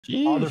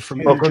Other Jeez.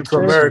 familiar Welcome to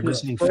troops America.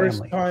 visiting First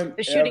family. time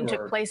The shooting ever.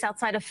 took place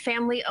outside a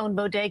family-owned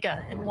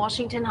bodega in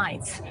Washington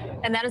Heights.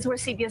 And that is where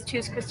CBS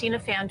 2's Christina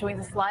Fan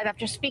joins us live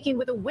after speaking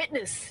with a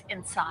witness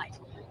inside.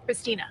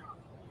 Christina.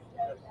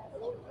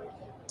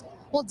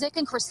 Well, Dick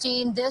and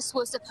Christine, this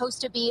was supposed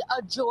to be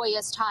a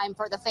joyous time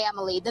for the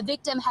family. The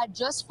victim had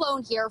just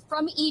flown here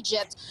from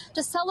Egypt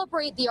to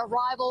celebrate the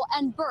arrival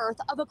and birth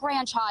of a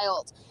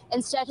grandchild.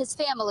 Instead, his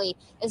family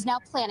is now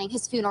planning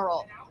his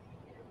funeral.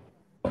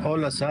 All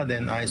of a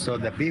sudden, I saw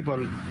the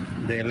people,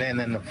 they laying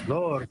on the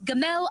floor.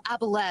 Gamel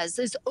Abelez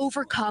is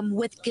overcome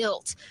with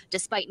guilt,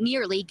 despite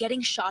nearly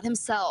getting shot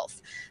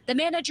himself. The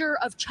manager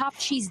of Chopped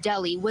Cheese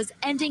Deli was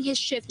ending his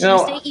shift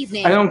Tuesday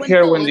evening. I don't when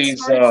care when bullets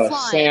these started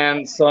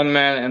flying.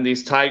 Sunmen and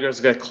these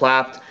Tigers get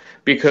clapped,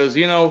 because,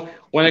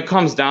 when it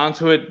comes down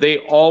to it, they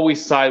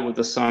always side with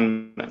the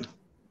Sunmen.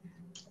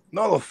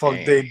 No, the fuck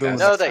they do.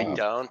 No, they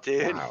don't,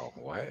 dude. Wow,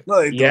 what? No,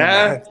 they do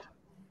not.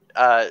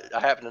 I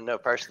happen to know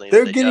personally. They're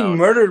that they getting don't.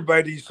 murdered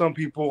by these some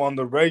people on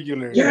the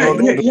regular. Yeah,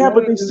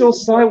 but they still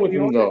side with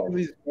them, though.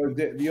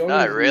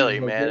 Not really,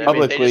 man. I mean,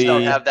 Publicly, they just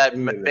don't have that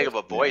big of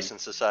a voice in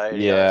society.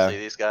 Yeah. Honestly,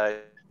 these guys.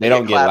 They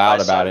don't get clapped loud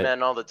by about it.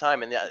 Sunmen all the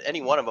time, and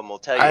any one of them will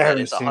tell you I that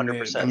haven't it's seen 100%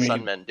 it. I mean-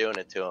 Sunmen doing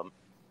it to them,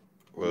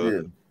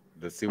 Well,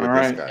 let's see what All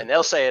this right. guy. and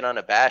they'll say it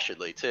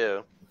unabashedly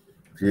too.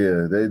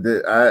 Yeah,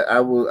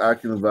 I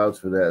can vouch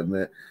for that,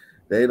 man.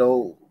 They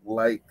don't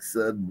like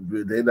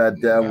they're not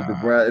down with the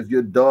Brown.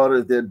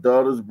 If their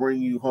daughters bring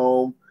you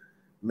home,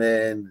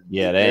 man.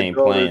 Yeah, they their ain't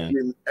daughters playing.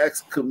 getting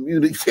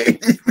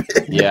excommunicated.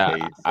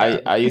 Yeah,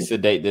 I used to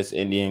date this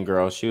Indian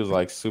girl. She was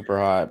like super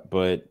hot,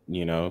 but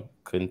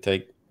couldn't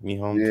take me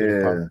home. To the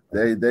Yeah, park.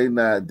 they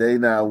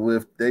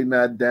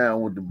not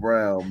down with the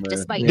Brown, man.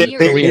 Despite They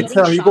nearly can getting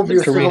tell you shot gonna be a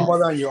single himself.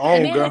 mother on your The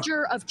own, girl.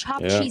 manager of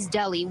Chopped Yeah. Cheese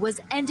Deli was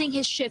ending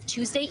his shift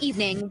Tuesday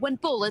evening when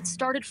bullets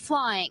started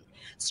flying,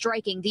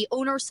 striking the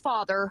owner's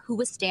father, who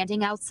was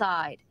standing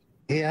outside.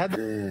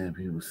 Damn,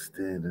 he was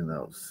standing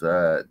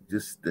outside,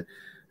 just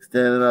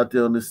standing out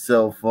there on his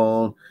cell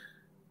phone.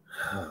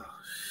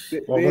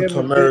 Welcome to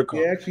America.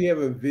 They actually have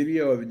a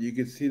video of it. You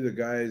can see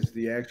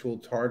the actual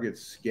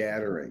targets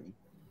scattering.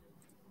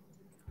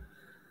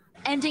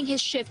 Ending his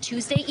shift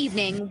Tuesday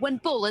evening when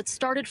bullets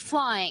started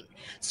flying,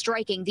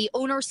 striking the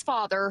owner's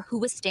father, who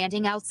was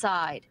standing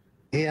outside.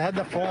 He had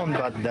a phone,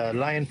 but the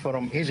line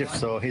from Egypt,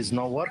 so he's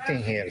not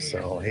working here.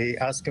 So he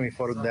asked me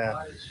for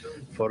the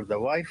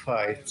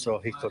Wi-Fi so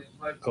he could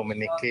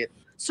communicate.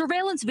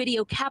 Surveillance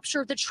video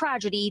captured the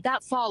tragedy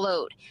that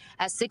followed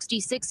as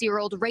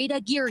 66-year-old Rada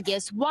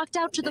Girgis walked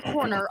out to the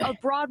corner of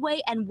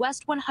Broadway and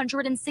West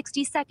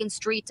 162nd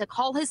Street to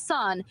call his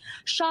son.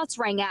 Shots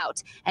rang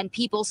out and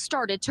people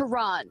started to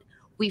run.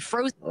 We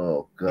froze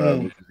Oh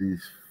God, look at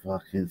these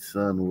fucking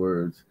son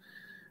words.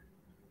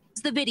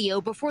 the video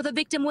before the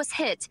victim was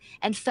hit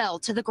and fell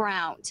to the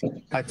ground.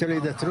 I tell you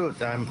the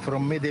truth, I'm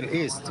from Middle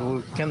East.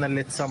 We cannot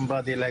let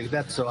somebody like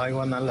that. So I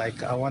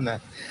wanna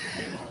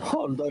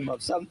hold them or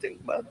something,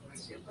 but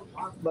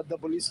the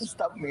police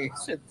stopped me,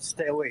 said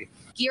stay away.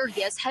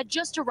 Girgis had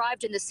just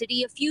arrived in the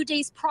city a few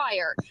days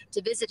prior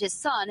to visit his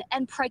son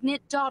and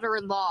pregnant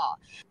daughter-in-law.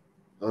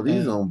 Oh,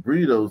 these on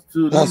burritos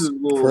too. That's These are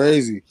little,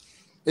 crazy.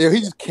 Yeah,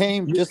 he just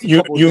came just a You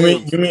couple you of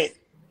mean days.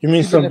 you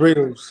mean some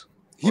burritos?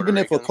 He been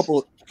there for a Puerto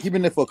couple. He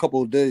been there for a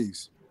couple of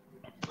days.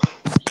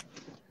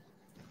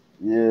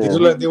 Yeah, These are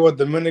like they were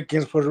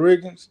Dominicans, Puerto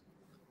Ricans.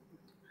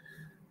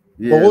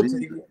 yeah. But we'll these,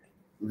 take it.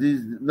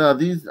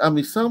 these. I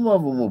mean, some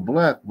of them were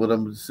black, but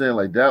I'm just saying,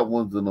 like that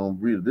one's an on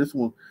burrito. This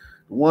one,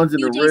 the ones A in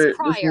few the days red. This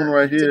one prior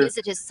right to here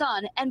visit his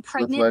son and looks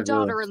pregnant like a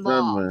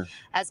daughter-in-law. gunman.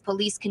 As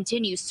police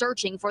continue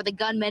searching for the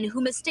gunman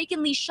who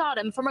mistakenly shot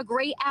him from a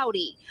gray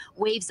Audi,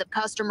 waves of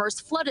customers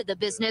flooded the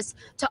business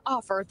to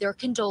offer their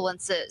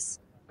condolences.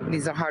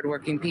 These are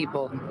hardworking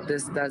people.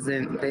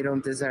 They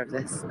don't deserve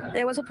this.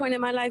 There was a point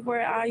in my life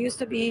where I used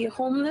to be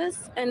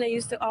homeless and they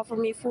used to offer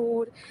me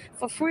food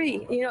for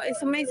free.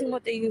 It's amazing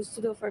what they used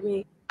to do for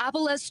me.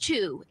 Abelez,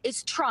 too,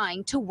 is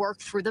trying to work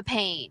through the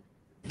pain.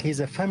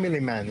 He's a family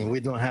man. We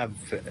don't have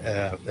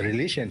a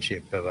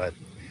relationship, but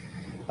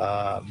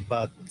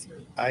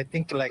I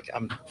think like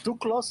I'm too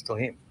close to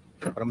him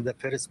from the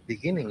first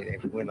beginning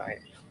when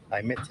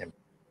I met him.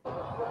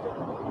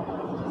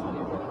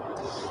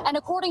 And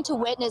according to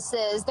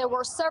witnesses, there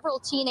were several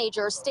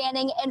teenagers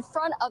standing in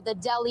front of the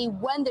deli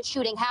when the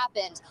shooting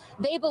happened.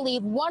 They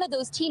believe one of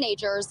those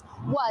teenagers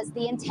was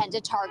the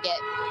intended target.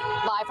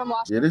 Live from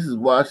Washington. Yeah, this is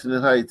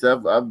Washington Heights.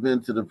 I've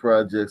been to the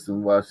projects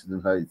in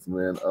Washington Heights,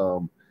 man.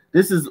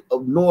 This is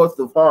north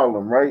of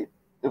Harlem, right?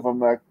 If I'm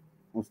not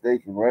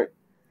mistaken, right?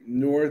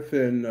 North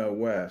and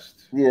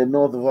west. Yeah,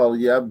 north of Harlem.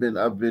 Yeah, I've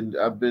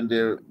been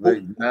there.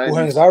 Like Who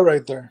hangs out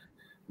right there?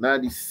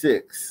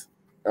 96.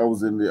 I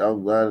was in the.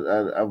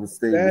 I was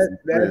staying.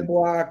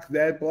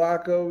 That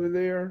block over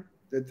there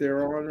that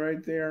they're on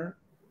right there.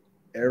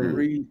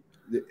 Every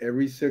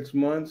 6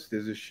 months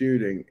there's a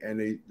shooting,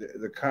 and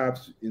the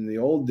cops in the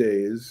old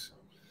days,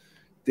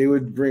 they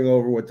would bring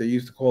over what they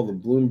used to call the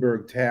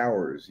Bloomberg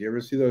Towers. You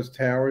ever see those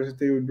towers that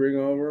they would bring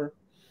over?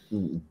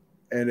 Mm-hmm.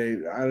 and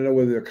I don't know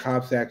whether the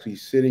cops actually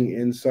sitting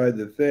inside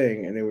the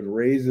thing, and they would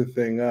raise the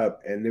thing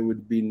up, and there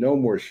would be no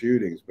more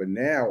shootings. But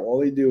now all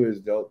they do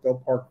is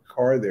they'll park a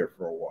car there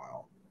for a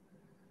while.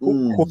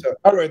 So,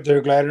 all right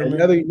there,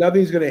 Gladderman.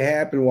 Nothing's going to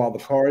happen while the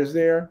car is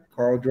there.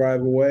 Car will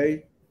drive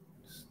away.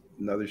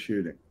 Another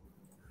shooting.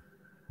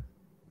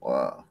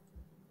 Wow.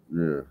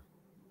 Yeah.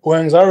 Who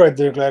hangs out right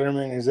there,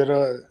 Gladderman? Is it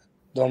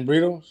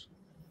Dombritos?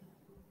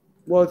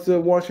 Well, it's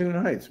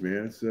Washington Heights,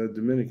 man. It's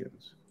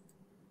Dominicans.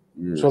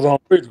 Yeah. So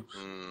Dombritos.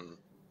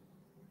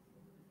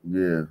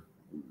 Yeah.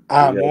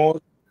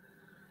 Amor.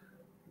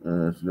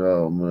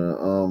 No,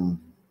 man.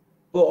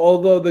 Well,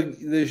 although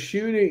the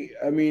shooting,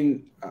 I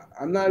mean,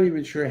 I'm not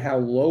even sure how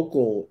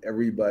local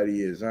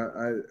everybody is.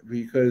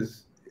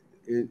 Because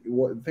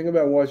the thing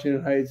about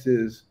Washington Heights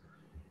is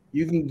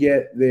you can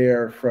get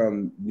there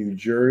from New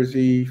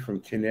Jersey,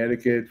 from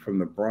Connecticut, from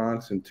the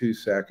Bronx in 2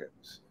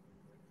 seconds.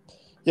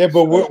 Yeah,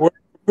 but we're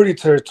pretty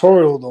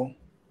territorial, though.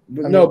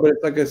 But but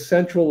it's like a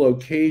central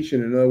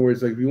location. In other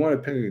words, like if you want to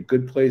pick a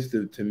good place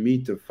to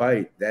meet to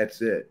fight,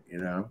 that's it. You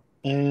know.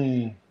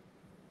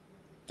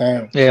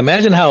 Damn. Yeah,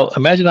 imagine how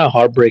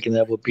heartbreaking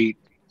that would be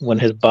when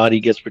his body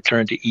gets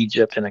returned to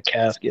Egypt in a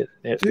casket,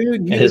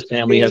 Dude, and his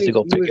family has to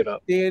go pick it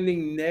up.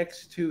 Standing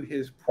next to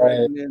his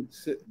pregnant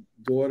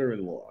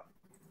daughter-in-law.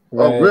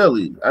 Oh,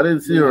 really? I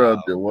didn't see her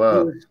out there.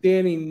 Wow. He was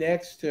standing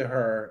next to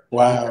her.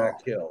 Wow. He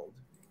got killed.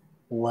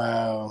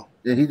 Wow.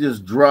 And he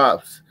just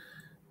drops.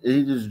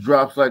 He just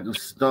drops like a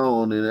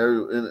stone,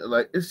 and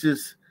like it's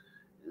just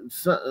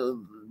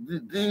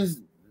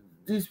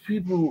these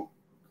people.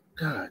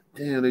 God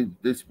damn,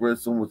 they spread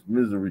so much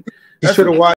misery. You should have watched.